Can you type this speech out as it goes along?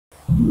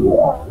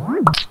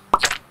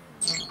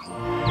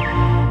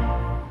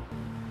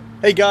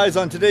Hey guys,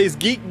 on today's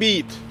Geek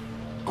Beat,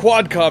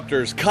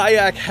 quadcopters,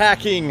 kayak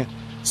hacking,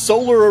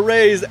 solar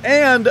arrays,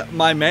 and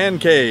my man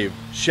cave.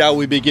 Shall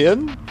we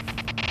begin?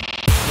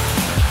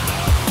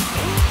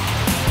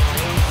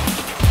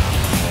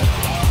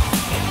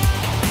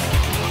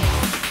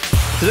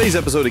 Today's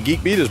episode of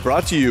Geek Beat is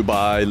brought to you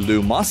by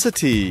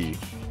Lumosity.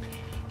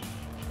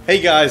 Hey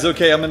guys,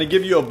 okay, I'm going to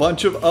give you a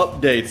bunch of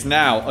updates.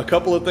 Now, a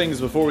couple of things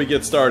before we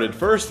get started.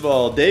 First of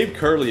all, Dave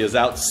Curley is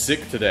out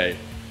sick today.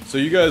 So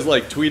you guys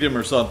like tweet him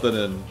or something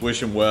and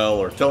wish him well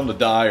or tell him to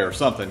die or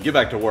something. Get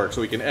back to work so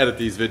we can edit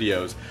these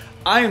videos.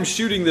 I am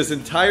shooting this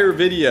entire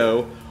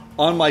video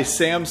on my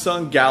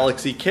Samsung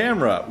Galaxy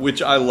camera,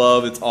 which I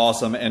love. It's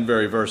awesome and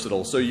very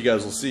versatile. So you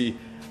guys will see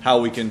how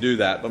we can do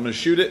that. But I'm going to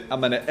shoot it, I'm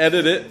going to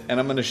edit it, and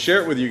I'm going to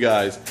share it with you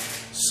guys.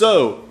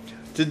 So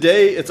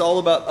today it's all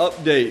about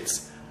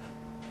updates.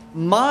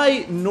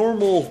 My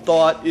normal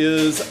thought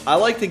is I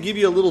like to give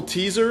you a little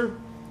teaser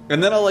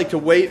and then I like to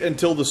wait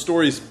until the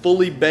story's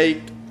fully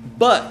baked.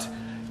 But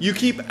you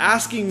keep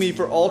asking me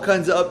for all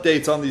kinds of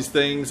updates on these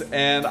things,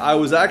 and I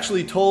was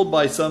actually told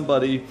by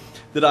somebody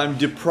that I'm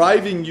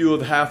depriving you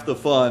of half the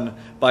fun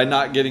by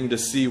not getting to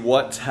see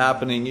what's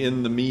happening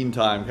in the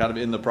meantime, kind of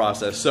in the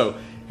process. So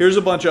here's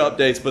a bunch of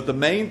updates, but the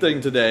main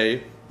thing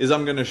today is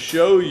I'm going to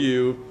show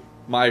you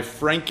my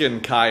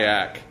Franken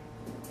kayak,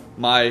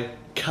 my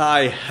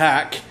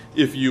kayak,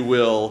 if you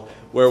will,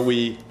 where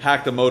we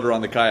hack the motor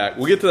on the kayak.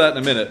 We'll get to that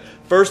in a minute.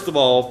 First of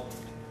all,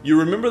 you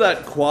remember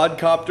that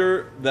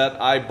quadcopter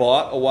that I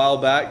bought a while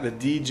back, the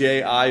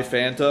DJI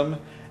Phantom,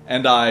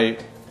 and I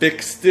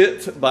fixed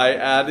it by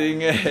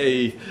adding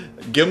a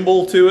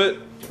gimbal to it?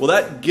 Well,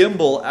 that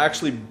gimbal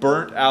actually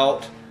burnt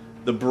out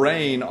the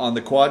brain on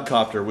the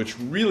quadcopter, which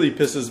really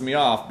pisses me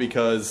off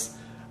because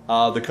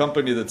the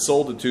company that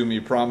sold it to me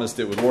promised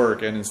it would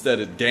work, and instead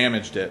it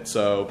damaged it.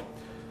 So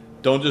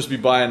don't just be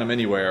buying them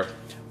anywhere.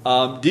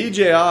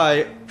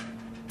 DJI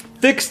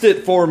fixed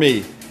it for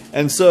me.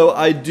 And so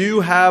I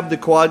do have the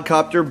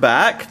quadcopter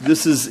back.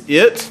 This is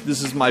it.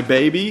 This is my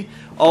baby.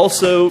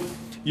 Also,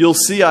 you'll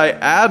see I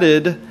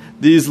added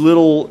these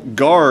little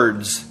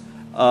guards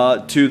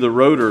to the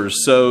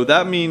rotors. So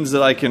that means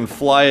that I can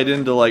fly it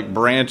into like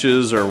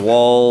branches or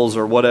walls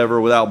or whatever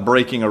without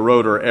breaking a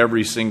rotor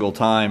every single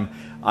time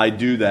I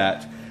do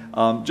that.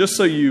 Just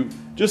so you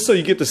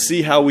get to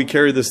see how we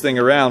carry this thing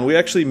around, we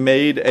actually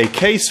made a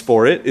case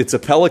for it. It's a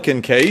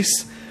Pelican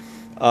case.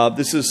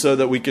 This is so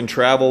that we can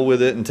travel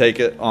with it and take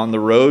it on the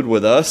road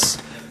with us.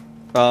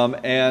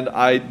 And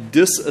I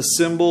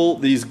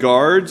disassemble these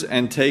guards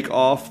and take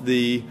off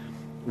the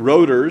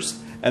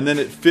rotors, and then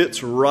it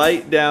fits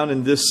right down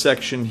in this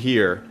section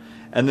here.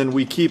 And then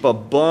we keep a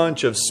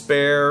bunch of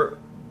spare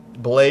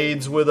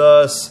blades with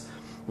us.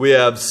 We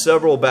have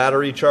several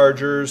battery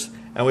chargers,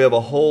 and we have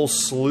a whole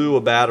slew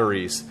of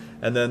batteries.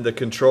 And then the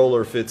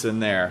controller fits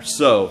in there.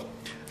 So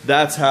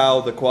that's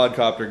how the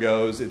quadcopter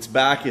goes. It's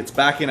back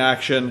in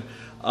action.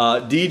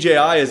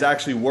 DJI is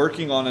actually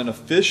working on an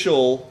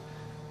official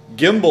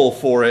gimbal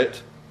for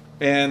it,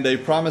 and they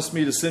promised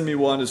me to send me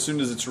one as soon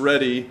as it's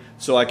ready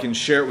so I can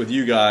share it with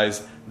you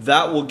guys.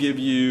 That will give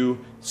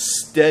you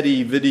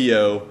steady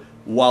video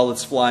while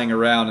it's flying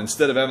around.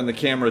 Instead of having the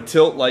camera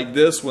tilt like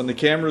this when the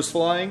camera's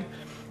flying,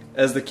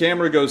 as the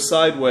camera goes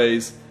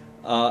sideways,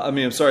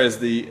 as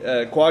the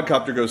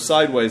quadcopter goes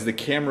sideways, the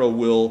camera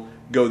will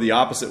go the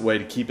opposite way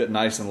to keep it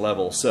nice and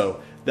level.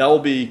 So that will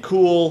be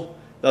cool.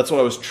 That's what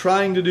I was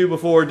trying to do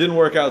before. It didn't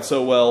work out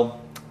so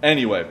well.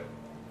 Anyway,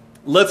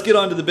 let's get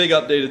on to the big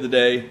update of the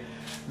day.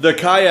 The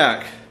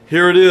kayak.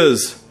 Here it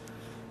is.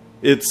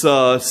 It's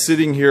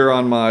sitting here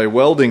on my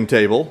welding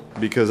table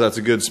because that's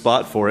a good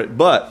spot for it.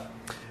 But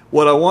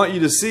what I want you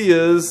to see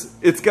is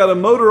it's got a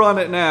motor on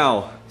it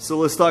now. So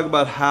let's talk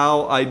about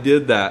how I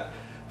did that.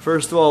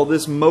 First of all,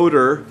 this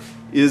motor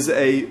is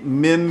a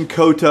Minn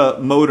Kota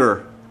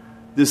motor.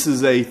 This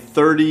is a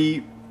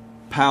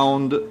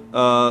 30-pound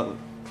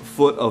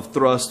foot of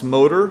thrust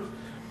motor.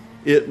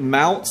 It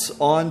mounts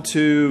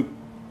onto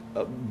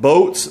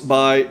boats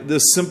by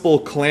this simple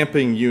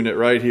clamping unit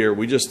right here.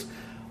 We just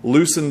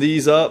loosen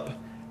these up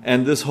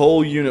and this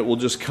whole unit will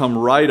just come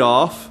right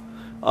off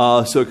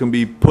so it can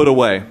be put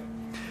away.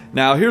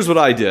 Now here's what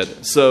I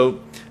did. So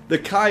the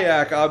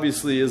kayak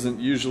obviously isn't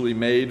usually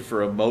made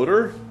for a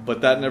motor,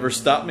 but that never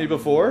stopped me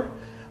before.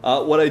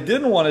 What I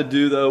didn't want to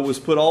do though was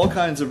put all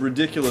kinds of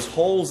ridiculous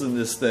holes in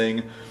this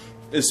thing,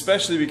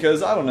 especially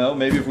because, I don't know,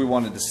 maybe if we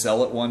wanted to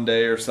sell it one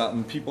day or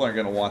something, people aren't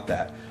going to want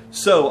that.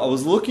 So I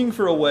was looking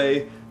for a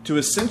way to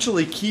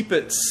essentially keep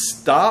it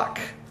stock,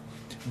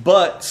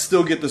 but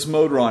still get this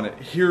motor on it.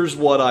 Here's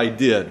what I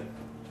did.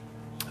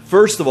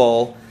 First of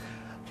all,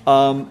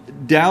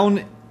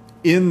 down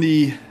in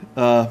the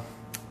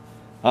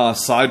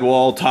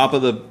sidewall, top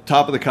of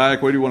the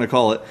kayak, what do you want to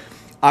call it,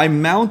 I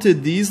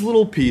mounted these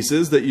little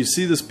pieces that you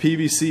see this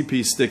PVC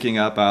piece sticking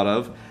up out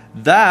of.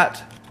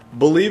 That,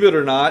 believe it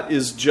or not,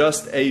 is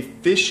just a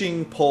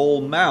fishing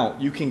pole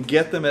mount. You can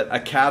get them at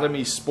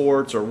Academy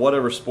Sports or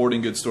whatever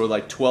sporting goods store,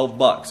 like 12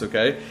 bucks,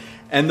 okay?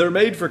 And they're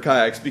made for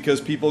kayaks because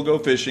people go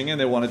fishing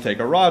and they want to take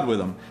a rod with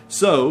them.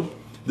 So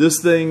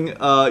this thing,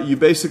 you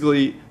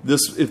basically,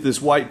 if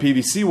this white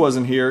PVC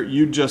wasn't here,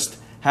 you'd just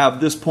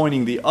have this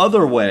pointing the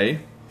other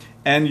way,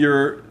 and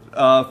your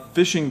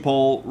fishing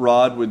pole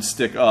rod would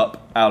stick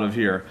up out of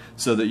here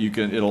so that you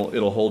can,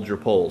 it'll hold your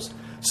poles.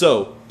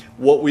 So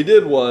what we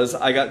did was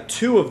I got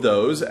 2 of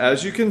those.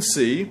 As you can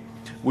see,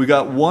 we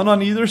got 1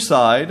 on either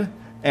side,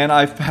 and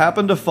I've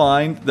happened to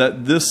find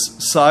that this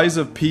size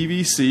of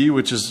PVC,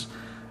 which is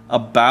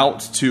about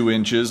 2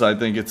 inches, I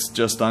think it's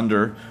just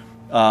under,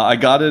 I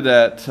got it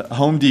at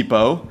Home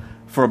Depot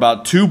for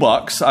about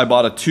 $2. I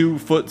bought a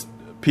 2-foot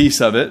piece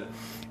of it,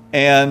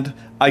 and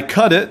I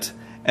cut it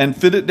and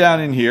fit it down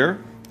in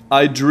here.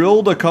 I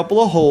drilled a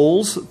couple of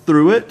holes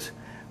through it,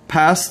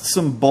 passed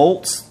some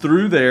bolts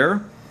through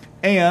there,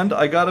 and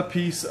I got a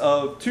piece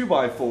of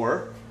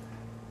 2x4.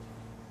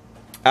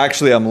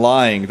 Actually, I'm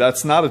lying.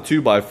 That's not a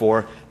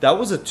 2x4. That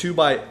was a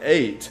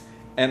 2x8,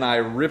 and I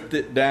ripped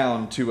it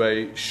down to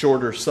a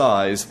shorter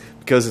size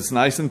because it's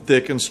nice and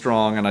thick and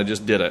strong, and I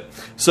just did it.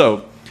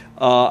 So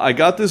I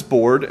got this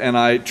board, and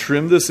I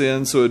trimmed this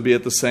in so it would be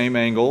at the same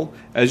angle.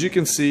 As you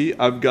can see,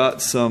 I've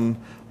got some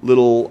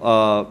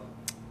little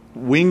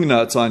wing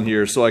nuts on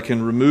here so I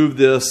can remove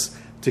this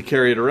to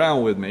carry it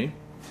around with me.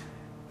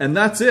 And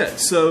that's it.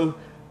 So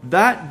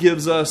that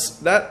gives us,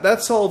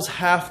 that solves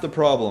half the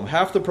problem.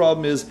 Half the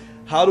problem is,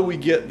 how do we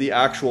get the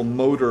actual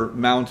motor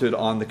mounted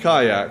on the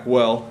kayak?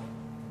 Well,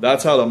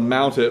 that's how to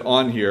mount it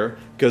on here,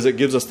 because it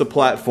gives us the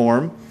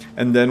platform,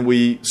 and then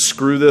we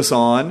screw this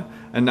on,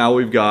 and now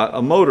we've got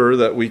a motor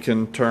that we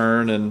can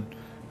turn and,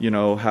 you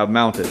know, have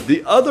mounted.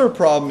 The other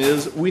problem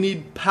is we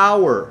need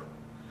power.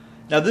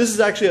 Now this is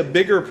actually a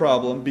bigger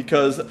problem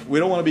because we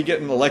don't want to be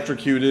getting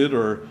electrocuted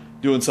or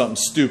doing something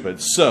stupid.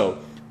 So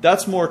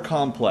that's more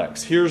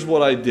complex. Here's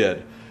what I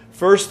did.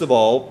 First of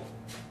all,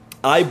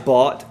 I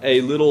bought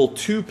a little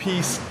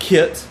 2-piece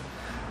kit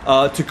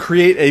to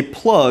create a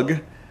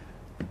plug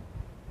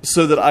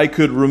so that I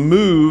could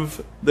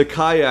remove the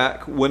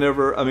kayak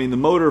whenever, the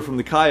motor from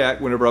the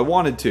kayak whenever I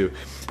wanted to.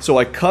 So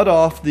I cut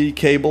off the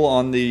cable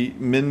on the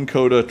Minn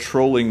Kota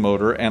trolling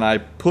motor, and I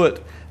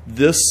put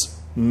this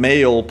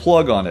male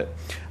plug on it.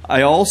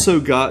 I also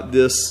got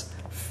this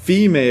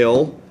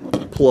female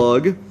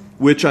plug,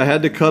 which I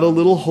had to cut a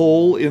little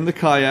hole in the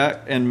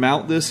kayak and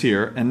mount this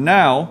here. And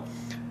now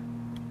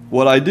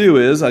what I do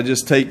is I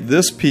just take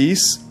this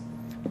piece,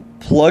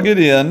 plug it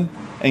in,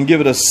 and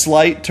give it a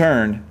slight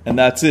turn, and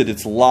that's it.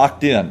 It's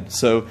locked in.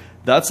 So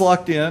that's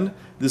locked in.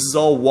 This is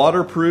all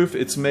waterproof.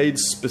 It's made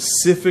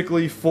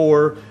specifically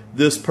for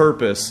this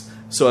purpose,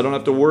 so I don't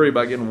have to worry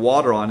about getting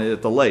water on it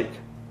at the lake.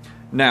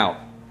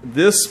 Now,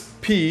 this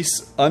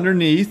piece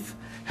underneath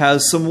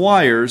has some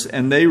wires,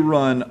 and they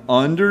run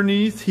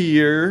underneath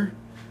here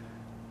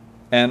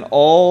and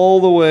all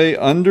the way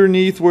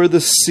underneath where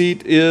the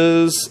seat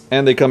is,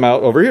 and they come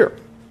out over here.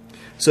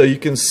 So you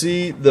can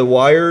see the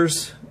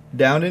wires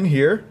down in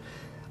here,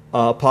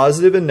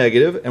 positive and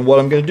negative, and what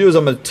I'm going to do is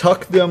I'm going to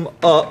tuck them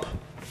up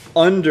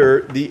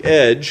under the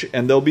edge,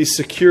 and they'll be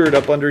secured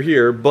up under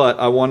here, but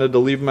I wanted to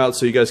leave them out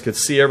so you guys could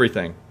see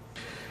everything.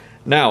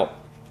 Now,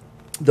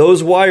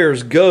 those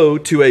wires go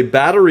to a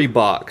battery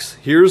box.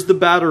 Here's the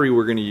battery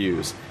we're going to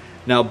use.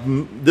 Now,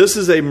 this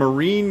is a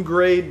marine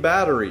grade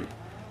battery,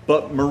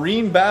 but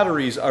marine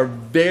batteries are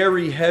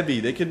very heavy.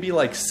 They can be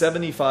like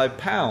 75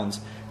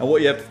 pounds. And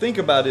what you have to think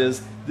about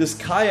is this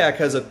kayak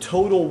has a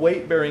total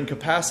weight bearing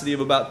capacity of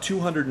about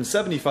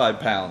 275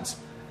 pounds.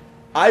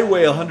 I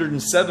weigh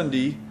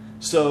 170,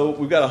 so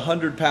we've got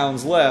 100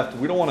 pounds left.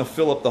 We don't want to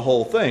fill up the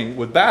whole thing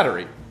with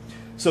battery.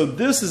 So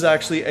this is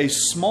actually a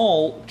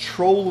small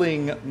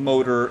trolling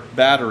motor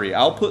battery.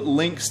 I'll put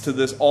links to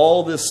this,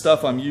 all this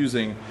stuff I'm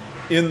using,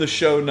 in the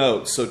show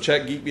notes. So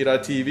check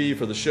geekbeat.tv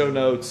for the show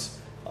notes,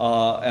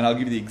 and I'll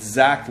give you the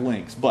exact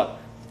links. But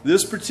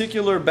this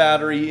particular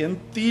battery, in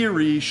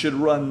theory, should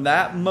run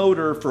that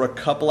motor for a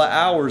couple of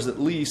hours at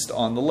least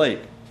on the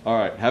lake. All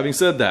right, having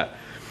said that,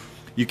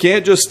 you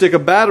can't just stick a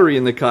battery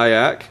in the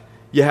kayak.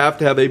 You have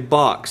to have a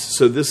box.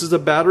 So this is a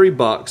battery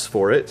box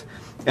for it,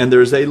 and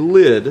there's a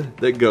lid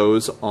that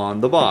goes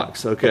on the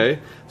box, okay?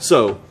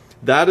 So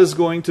that is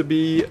going to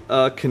be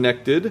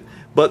connected,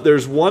 but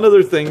there's one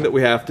other thing that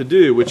we have to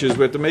do, which is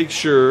we have to make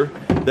sure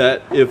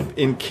that if,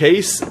 in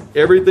case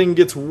everything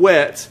gets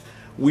wet,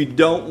 we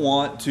don't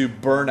want to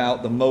burn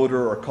out the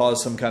motor or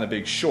cause some kind of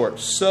big short.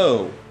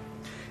 So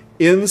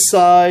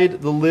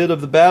inside the lid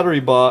of the battery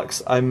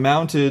box, I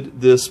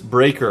mounted this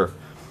breaker.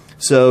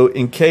 So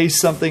in case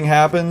something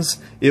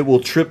happens, it will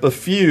trip a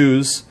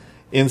fuse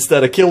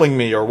instead of killing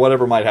me or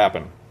whatever might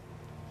happen.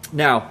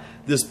 Now,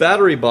 this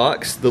battery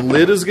box, the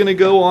lid is going to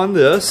go on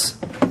this,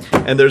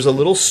 and there's a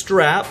little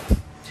strap,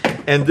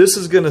 and this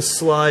is going to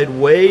slide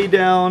way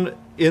down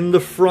in the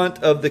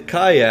front of the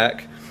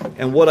kayak.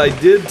 And what I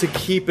did to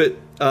keep it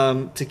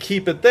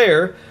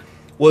there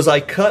was I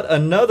cut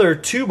another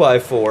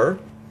 2x4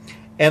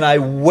 and I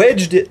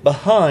wedged it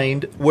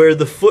behind where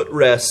the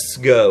footrests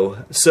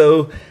go.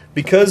 So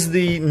because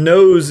the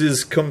nose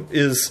is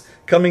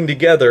coming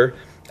together,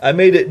 I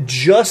made it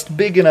just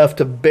big enough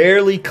to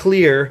barely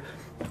clear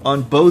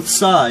on both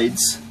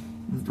sides,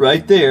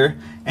 right there,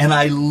 and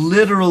I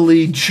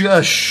literally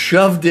just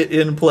shoved it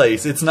in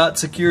place. It's not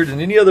secured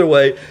in any other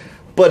way,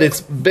 but it's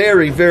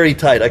very, very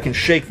tight. I can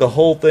shake the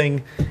whole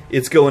thing.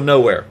 It's going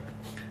nowhere.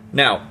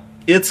 Now,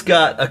 it's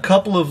got a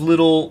couple of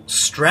little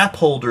strap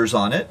holders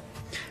on it,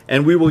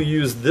 and we will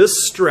use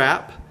this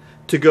strap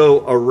to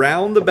go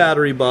around the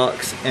battery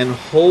box and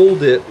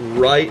hold it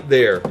right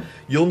there.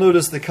 You'll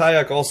notice the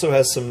kayak also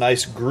has some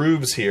nice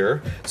grooves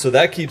here, so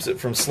that keeps it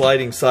from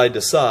sliding side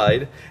to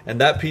side,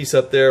 and that piece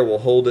up there will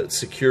hold it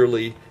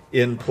securely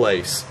in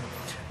place.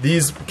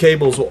 These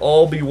cables will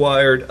all be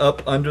wired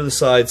up under the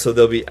side, so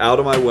they'll be out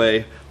of my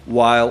way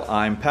while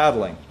I'm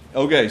paddling.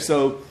 Okay,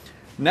 so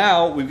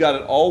now we've got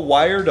it all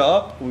wired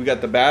up, we've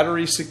got the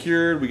battery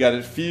secured, we got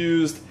it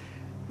fused.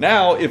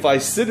 Now, if I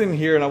sit in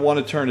here and I want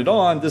to turn it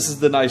on, this is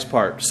the nice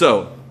part.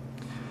 So,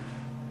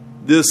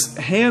 this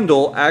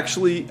handle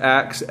actually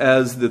acts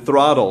as the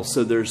throttle.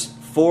 So there's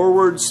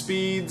forward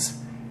speeds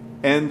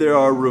and there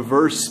are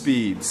reverse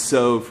speeds.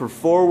 So for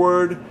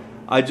forward,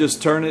 I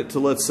just turn it to,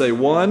 let's say,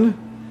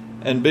 1,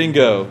 and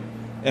bingo.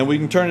 And we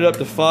can turn it up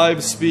to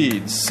 5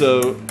 speeds.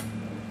 So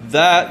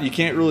that, you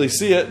can't really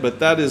see it, but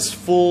that is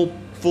full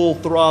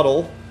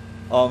throttle.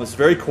 It's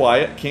very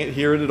quiet, can't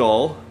hear it at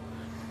all.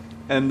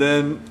 And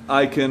then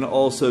I can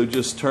also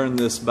just turn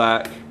this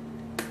back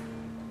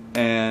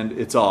and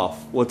it's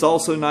off. What's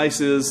also nice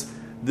is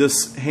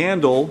this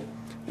handle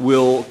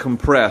will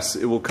compress.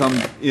 It will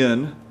come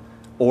in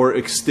or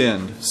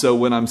extend. So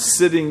when I'm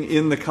sitting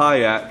in the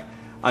kayak,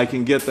 I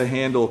can get the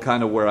handle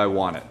kind of where I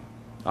want it.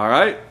 All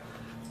right?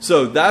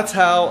 So that's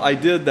how I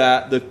did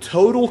that. The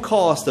total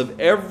cost of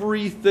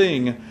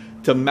everything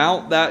to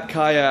mount that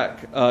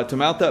kayak, to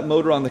mount that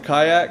motor on the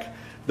kayak,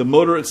 the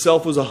motor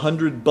itself was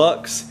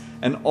 $100,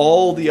 and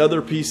all the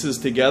other pieces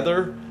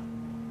together,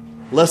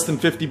 less than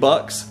 50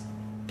 bucks,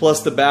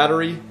 plus the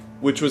battery,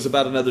 which was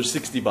about another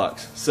 60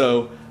 bucks.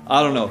 So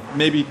I don't know,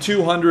 maybe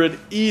 200,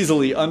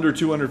 easily under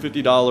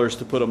 $250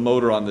 to put a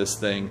motor on this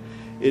thing.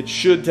 It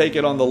should take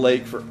it on the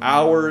lake for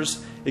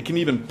hours. It can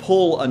even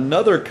pull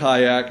another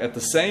kayak at the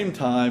same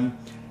time,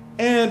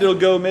 and it'll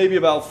go maybe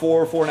about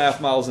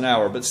 4.5 miles an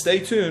hour. But stay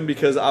tuned,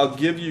 because I'll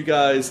give you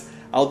guys,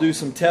 I'll do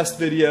some test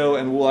video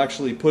and we'll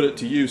actually put it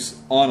to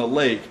use on a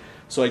lake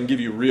so I can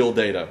give you real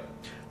data.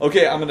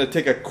 Okay, I'm going to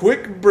take a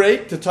quick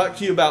break to talk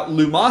to you about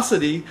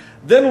Lumosity.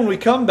 Then when we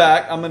come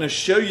back, I'm going to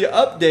show you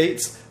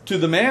updates to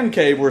the man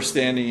cave we're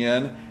standing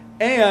in,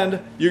 and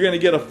you're going to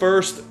get a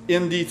first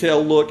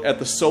in-detail look at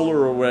the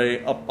solar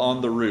array up on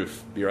the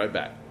roof. Be right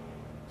back.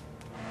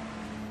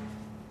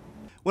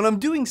 When I'm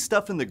doing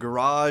stuff in the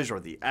garage or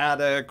the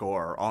attic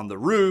or on the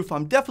roof,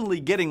 I'm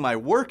definitely getting my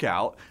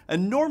workout,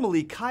 and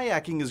normally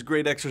kayaking is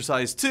great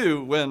exercise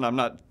too when I'm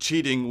not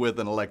cheating with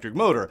an electric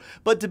motor.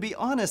 But to be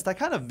honest, I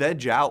kind of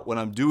veg out when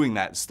I'm doing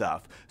that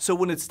stuff. So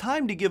when it's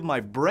time to give my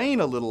brain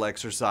a little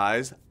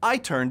exercise, I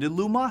turn to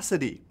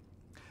Lumosity.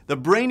 The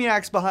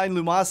brainiacs behind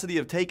Lumosity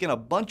have taken a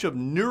bunch of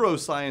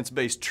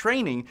neuroscience-based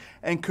training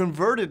and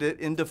converted it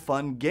into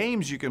fun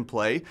games you can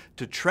play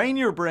to train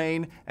your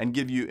brain and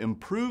give you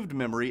improved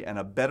memory and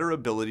a better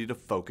ability to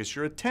focus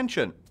your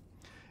attention.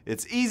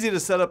 It's easy to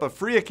set up a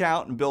free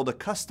account and build a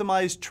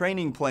customized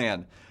training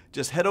plan.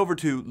 Just head over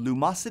to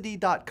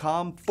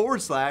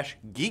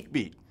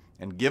lumosity.com/GeekBeat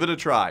and give it a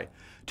try.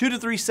 2 to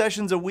 3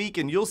 sessions a week,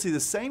 and you'll see the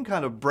same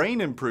kind of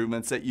brain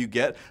improvements that you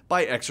get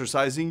by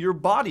exercising your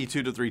body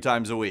 2 to 3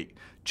 times a week.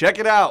 Check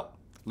it out,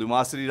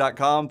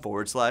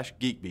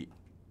 lumosity.com/GeekBeat.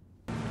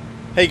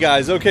 Hey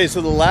guys, okay, so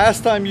the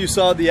last time you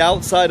saw the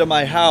outside of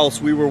my house,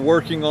 we were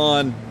working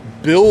on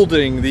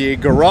building the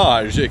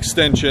garage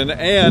extension,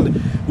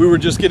 and we were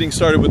just getting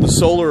started with the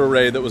solar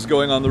array that was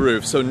going on the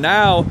roof. So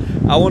now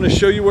I want to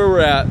show you where we're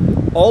at.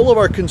 All of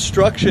our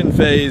construction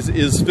phase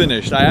is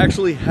finished. I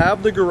actually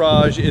have the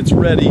garage, it's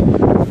ready,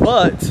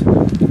 but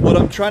what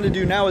I'm trying to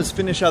do now is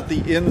finish out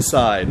the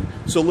inside.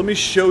 So let me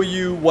show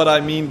you what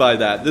I mean by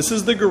that. This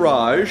is the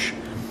garage.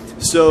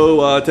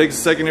 So it takes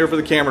a second here for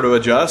the camera to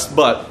adjust,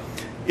 but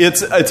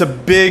it's a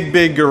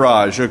big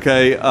garage,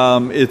 okay?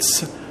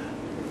 It's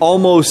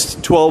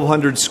almost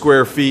 1,200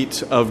 square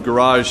feet of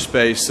garage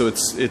space, so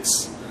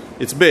it's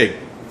big.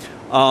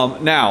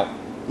 Now,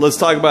 let's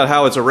talk about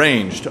how it's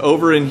arranged.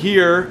 Over in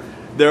here,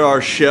 there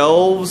are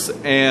shelves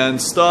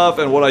and stuff,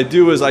 and what I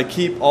do is I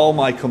keep all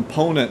my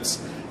components,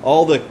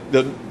 all the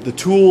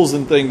tools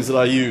and things that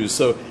I use.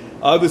 So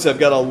obviously I've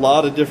got a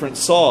lot of different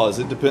saws.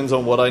 It depends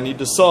on what I need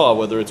to saw,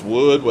 whether it's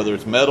wood, whether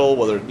it's metal,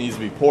 whether it needs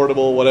to be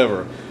portable,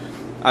 whatever.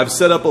 I've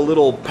set up a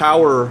little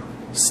power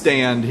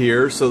stand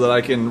here so that I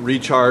can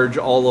recharge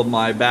all of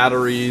my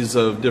batteries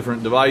of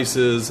different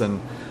devices, and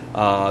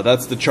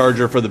that's the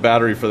charger for the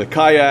battery for the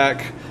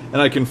kayak,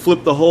 and I can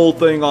flip the whole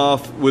thing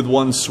off with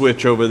one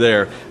switch over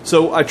there.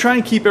 So I try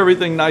and keep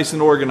everything nice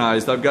and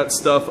organized. I've got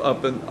stuff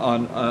up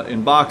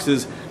in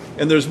boxes,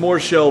 and there's more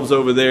shelves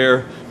over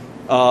there.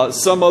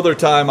 Some other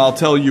time I'll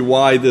tell you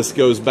why this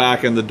goes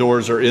back and the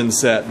doors are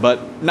inset,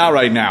 but not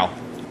right now.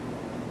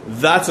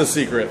 That's a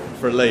secret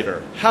for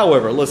later.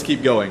 However, let's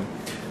keep going.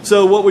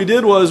 So what we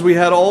did was we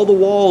had all the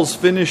walls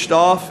finished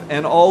off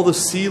and all the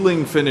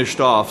ceiling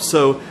finished off.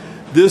 So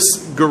this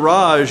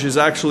garage is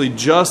actually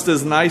just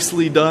as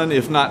nicely done,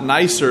 if not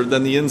nicer,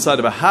 than the inside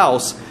of a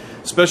house,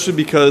 especially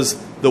because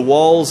the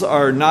walls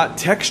are not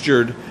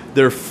textured,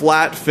 they're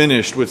flat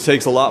finished, which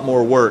takes a lot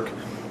more work.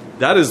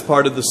 That is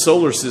part of the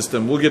solar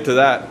system. We'll get to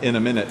that in a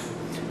minute.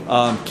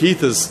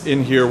 Keith is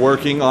in here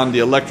working on the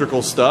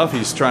electrical stuff.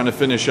 He's trying to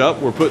finish up.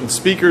 We're putting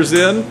speakers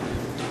in.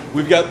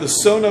 We've got the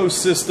Sonos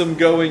system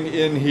going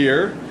in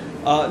here.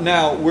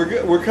 Now,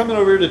 we're coming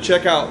over here to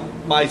check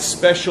out my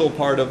special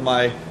part of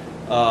my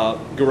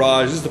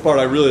garage. This is the part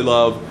I really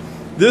love.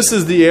 This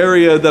is the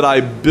area that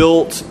I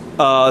built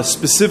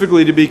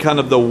specifically to be kind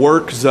of the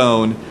work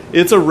zone.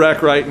 It's a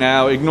wreck right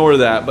now, ignore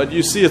that. But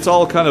you see it's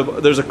all kind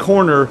of, there's a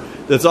corner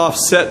that's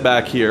offset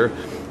back here.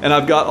 And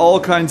I've got all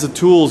kinds of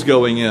tools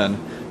going in.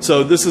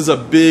 So this is a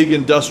big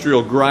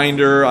industrial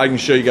grinder. I can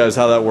show you guys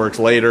how that works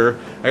later.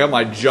 I got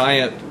my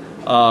giant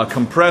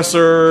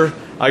compressor.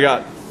 I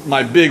got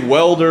my big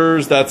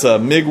welders. That's a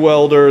MIG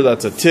welder.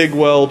 That's a TIG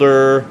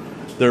welder.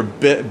 They're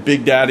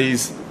big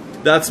daddies.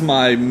 That's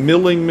my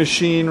milling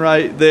machine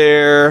right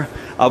there.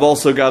 I've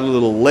also got a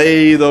little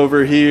lathe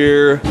over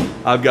here.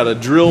 I've got a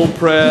drill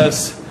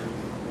press.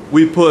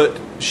 We put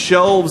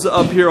shelves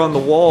up here on the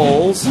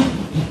walls.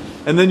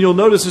 And then you'll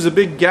notice there's a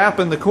big gap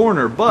in the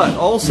corner. But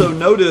also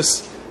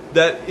notice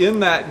that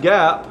in that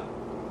gap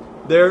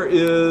there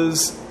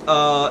is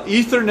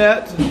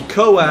Ethernet,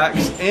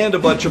 coax, and a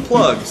bunch of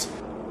plugs.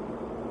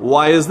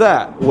 Why is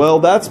that? Well,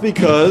 that's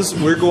because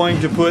we're going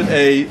to put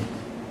a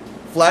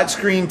flat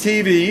screen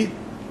TV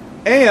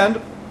and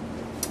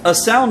a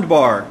sound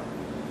bar.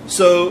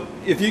 So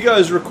if you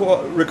guys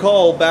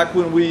recall back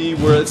when we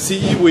were at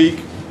CE Week,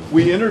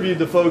 we interviewed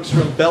the folks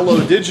from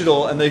Bello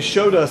Digital and they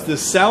showed us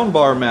this sound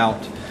bar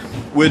mount,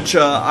 which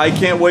I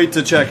can't wait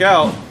to check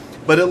out.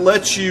 But it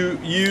lets you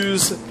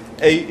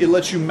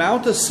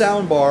mount a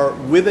sound bar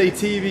with a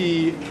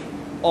TV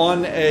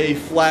on a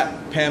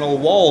flat panel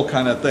wall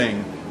kind of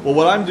thing. Well,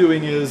 what I'm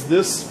doing is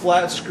this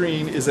flat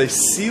screen is a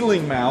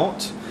ceiling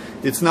mount.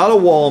 It's not a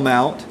wall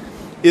mount.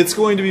 It's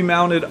going to be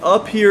mounted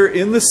up here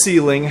in the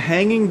ceiling,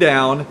 hanging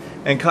down,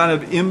 and kind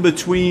of in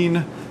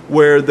between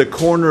where the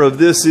corner of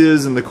this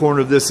is and the corner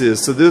of this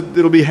is. So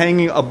it'll be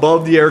hanging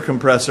above the air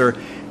compressor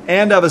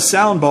and have a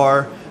sound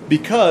bar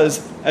because,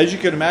 as you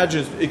can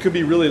imagine, it could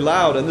be really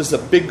loud, and this is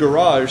a big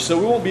garage, so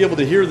we won't be able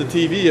to hear the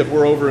TV if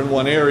we're over in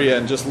one area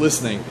and just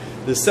listening.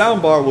 The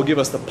sound bar will give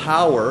us the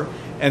power,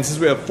 and since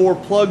we have 4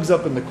 plugs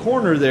up in the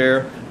corner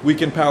there, we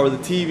can power the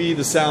TV,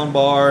 the sound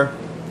bar,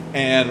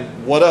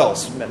 and what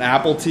else? An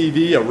Apple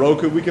TV, a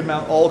Roku, we can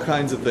mount all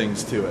kinds of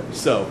things to it.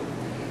 So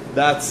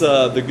that's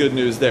the good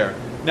news there.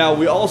 Now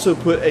we also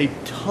put a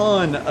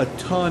ton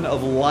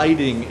of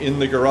lighting in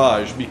the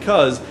garage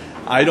because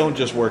I don't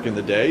just work in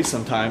the day,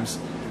 sometimes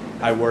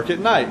I work at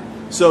night.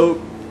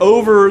 So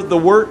over the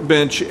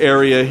workbench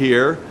area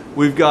here,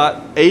 we've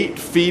got 8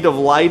 feet of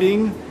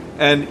lighting,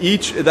 and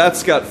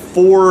that's got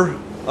 4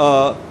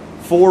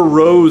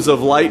 rows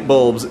of light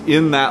bulbs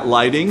in that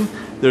lighting.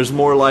 There's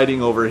more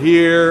lighting over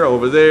here,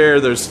 over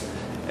there. There's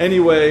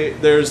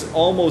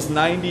almost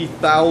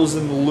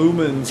 90,000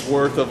 lumens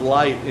worth of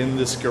light in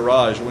this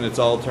garage when it's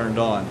all turned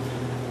on.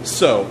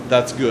 So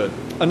that's good.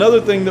 Another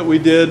thing that we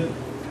did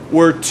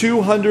were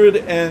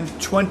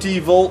 220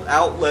 volt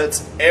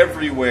outlets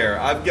everywhere.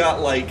 I've got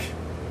like,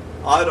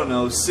 I don't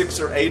know, 6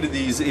 or 8 of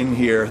these in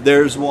here.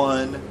 There's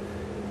one,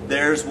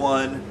 there's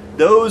one.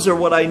 Those are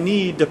what I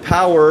need to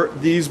power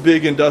these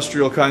big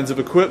industrial kinds of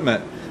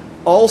equipment.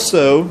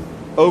 Also,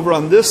 over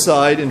on this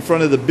side, in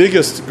front of the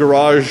biggest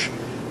garage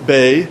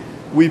bay,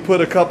 we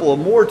put a couple of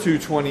more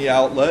 220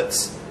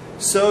 outlets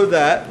so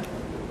that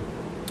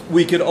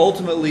we could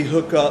ultimately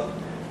hook up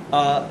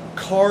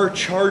car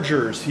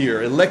chargers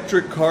here,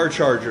 electric car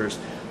chargers.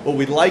 What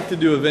we'd like to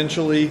do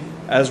eventually,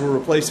 as we're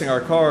replacing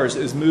our cars,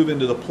 is move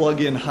into the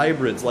plug-in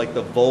hybrids like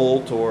the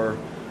Volt or,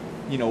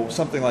 you know,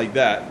 something like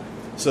that,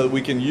 so that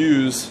we can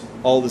use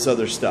all this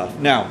other stuff.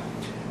 Now,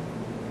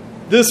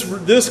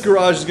 this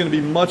garage is going to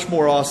be much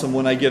more awesome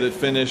when I get it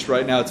finished.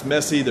 Right now it's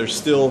messy. There's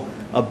still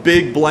a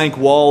big blank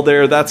wall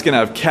there. That's going to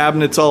have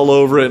cabinets all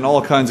over it and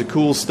all kinds of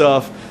cool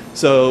stuff.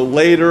 So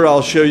later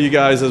I'll show you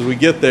guys as we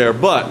get there.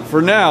 But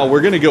for now,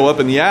 we're going to go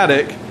up in the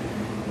attic.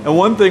 And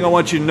one thing I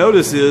want you to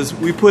notice is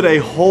we put a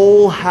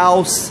whole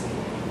house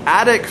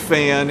attic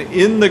fan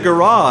in the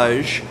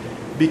garage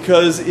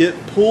because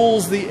it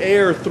pulls the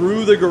air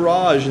through the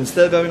garage.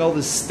 Instead of having all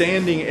this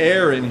standing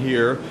air in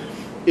here,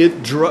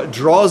 it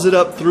draws it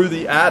up through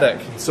the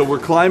attic. So we're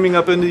climbing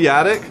up into the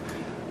attic.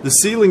 The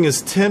ceiling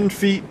is 10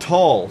 feet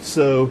tall,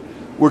 so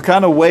we're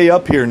kind of way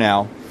up here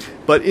now.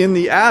 But in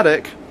the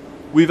attic,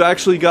 we've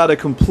actually got a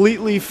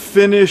completely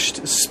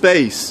finished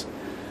space.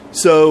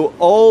 So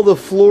all the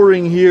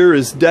flooring here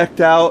is decked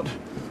out.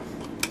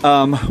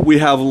 We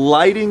have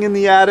lighting in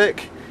the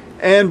attic,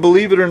 and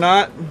believe it or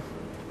not,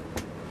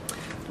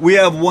 we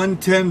have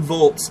 110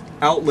 volts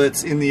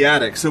outlets in the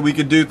attic. So we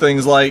could do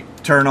things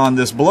like turn on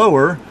this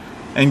blower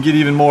and get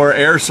even more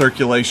air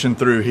circulation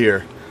through here.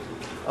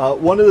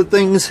 One of the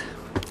things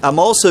I'm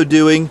also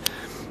doing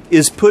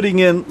is putting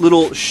in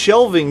little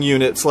shelving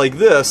units like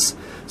this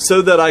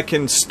so that I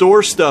can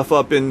store stuff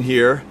up in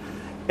here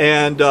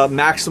and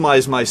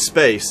maximize my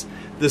space.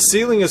 The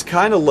ceiling is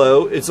kind of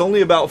low. It's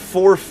only about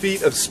 4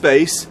 feet of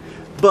space,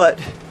 but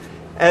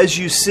as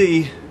you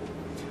see,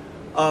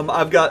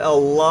 I've got a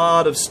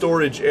lot of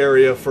storage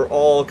area for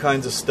all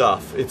kinds of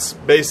stuff. It's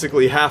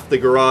basically half the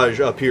garage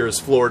up here is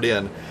floored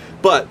in.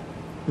 But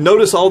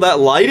notice all that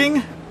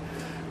lighting?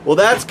 Well,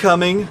 that's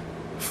coming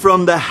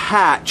from the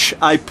hatch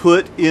I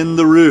put in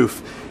the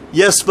roof.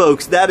 Yes,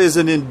 folks, that is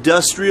an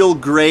industrial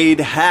grade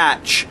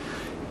hatch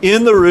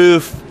in the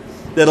roof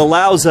that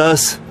allows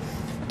us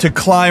to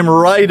climb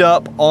right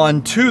up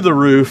onto the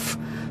roof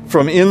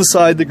from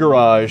inside the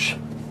garage.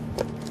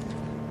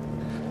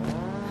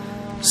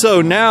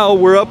 So now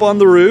we're up on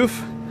the roof.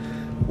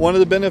 One of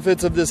the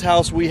benefits of this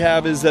house we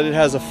have is that it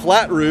has a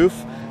flat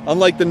roof.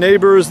 Unlike the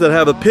neighbors that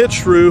have a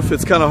pitched roof,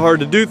 it's kind of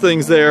hard to do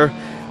things there,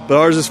 but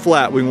ours is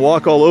flat. We can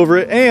walk all over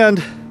it,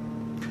 and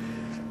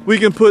we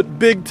can put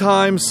big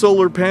time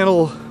solar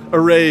panel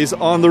arrays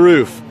on the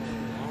roof.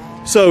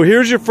 So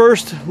here's your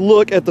first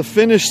look at the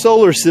finished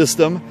solar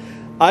system.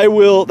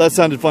 That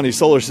sounded funny,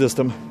 solar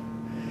system.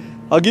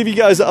 I'll give you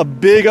guys a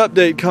big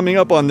update coming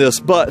up on this,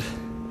 but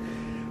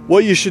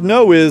what you should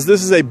know is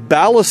this is a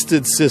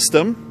ballasted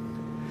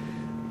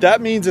system.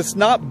 That means it's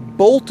not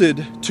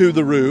bolted to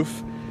the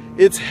roof,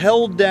 it's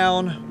held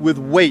down with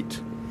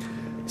weight.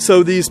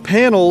 So these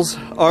panels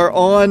are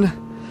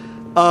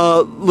on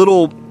a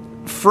little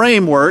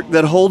framework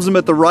that holds them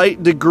at the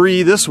right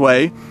degree this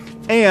way,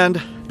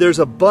 and there's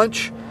a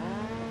bunch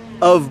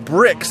of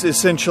bricks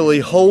essentially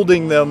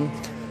holding them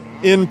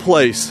in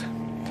place.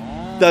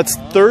 That's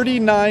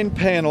 39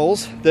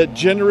 panels that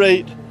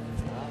generate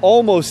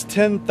almost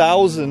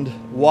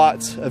 10,000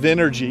 watts of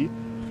energy,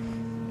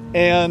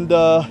 and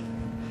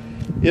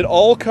it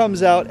all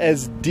comes out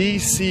as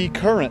DC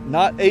current,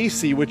 not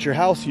AC, which your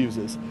house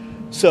uses.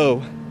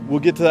 So we'll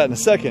get to that in a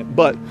second,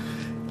 but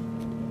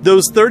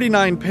those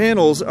 39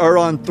 panels are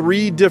on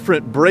 3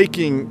 different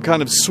braking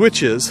kind of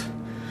switches,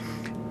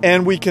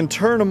 and we can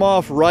turn them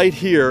off right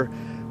here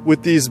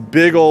with these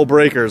big old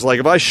breakers. Like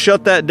if I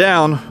shut that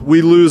down,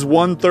 we lose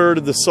 1/3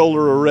 of the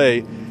solar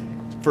array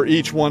for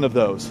each one of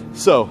those.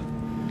 So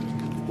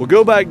we'll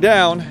go back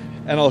down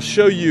and I'll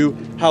show you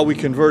how we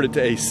convert it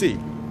to AC.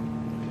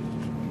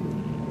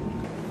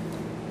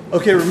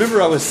 Okay,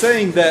 remember I was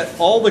saying that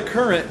all the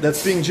current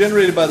that's being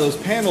generated by those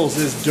panels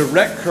is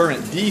direct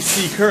current,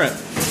 DC current,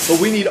 but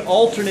we need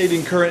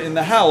alternating current in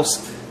the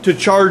house to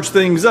charge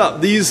things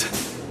up. These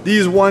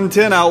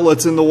 110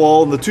 outlets in the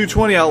wall and the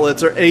 220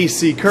 outlets are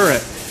AC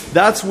current.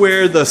 That's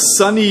where the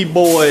Sunny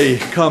Boy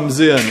comes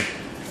in.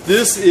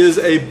 This is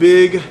a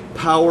big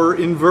power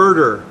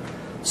inverter.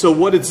 So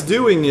what it's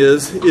doing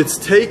is it's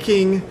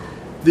taking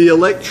the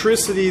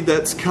electricity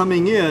that's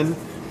coming in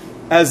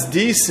as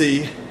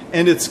DC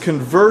and it's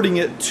converting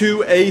it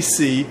to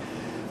AC,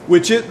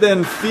 which it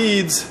then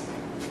feeds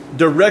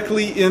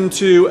directly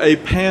into a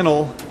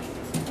panel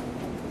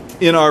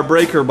in our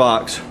breaker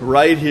box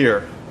right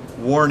here.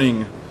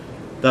 Warning,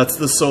 that's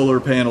the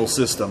solar panel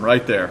system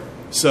right there.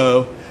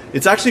 So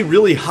it's actually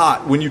really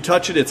hot. When you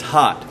touch it, it's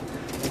hot.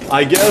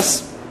 I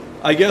guess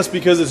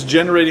because it's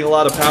generating a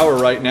lot of power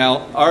right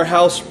now, our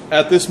house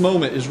at this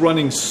moment is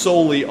running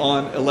solely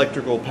on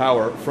electrical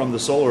power from the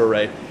solar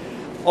array.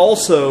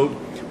 Also,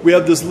 we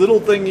have this little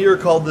thing here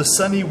called the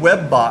Sunny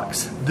Web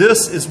Box.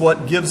 This is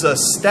what gives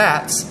us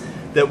stats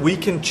that we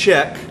can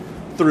check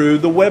through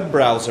the web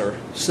browser.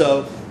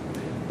 So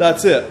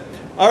that's it.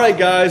 All right,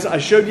 guys, I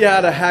showed you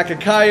how to hack a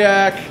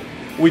kayak.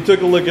 We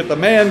took a look at the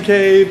man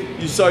cave.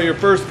 You saw your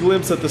first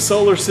glimpse at the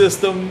solar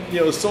system,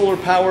 solar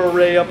power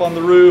array up on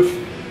the roof.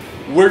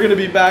 We're going to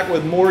be back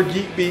with more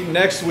Geek Beat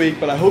next week,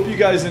 but I hope you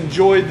guys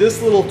enjoyed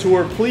this little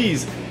tour.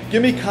 Please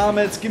give me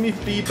comments, give me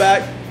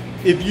feedback.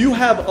 If you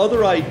have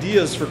other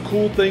ideas for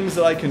cool things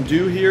that I can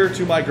do here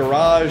to my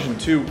garage and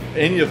to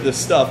any of this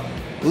stuff,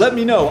 let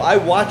me know. I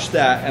watch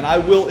that and I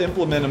will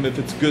implement them if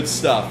it's good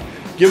stuff.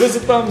 Give us a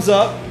thumbs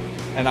up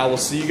and I will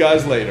see you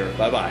guys later.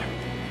 Bye-bye.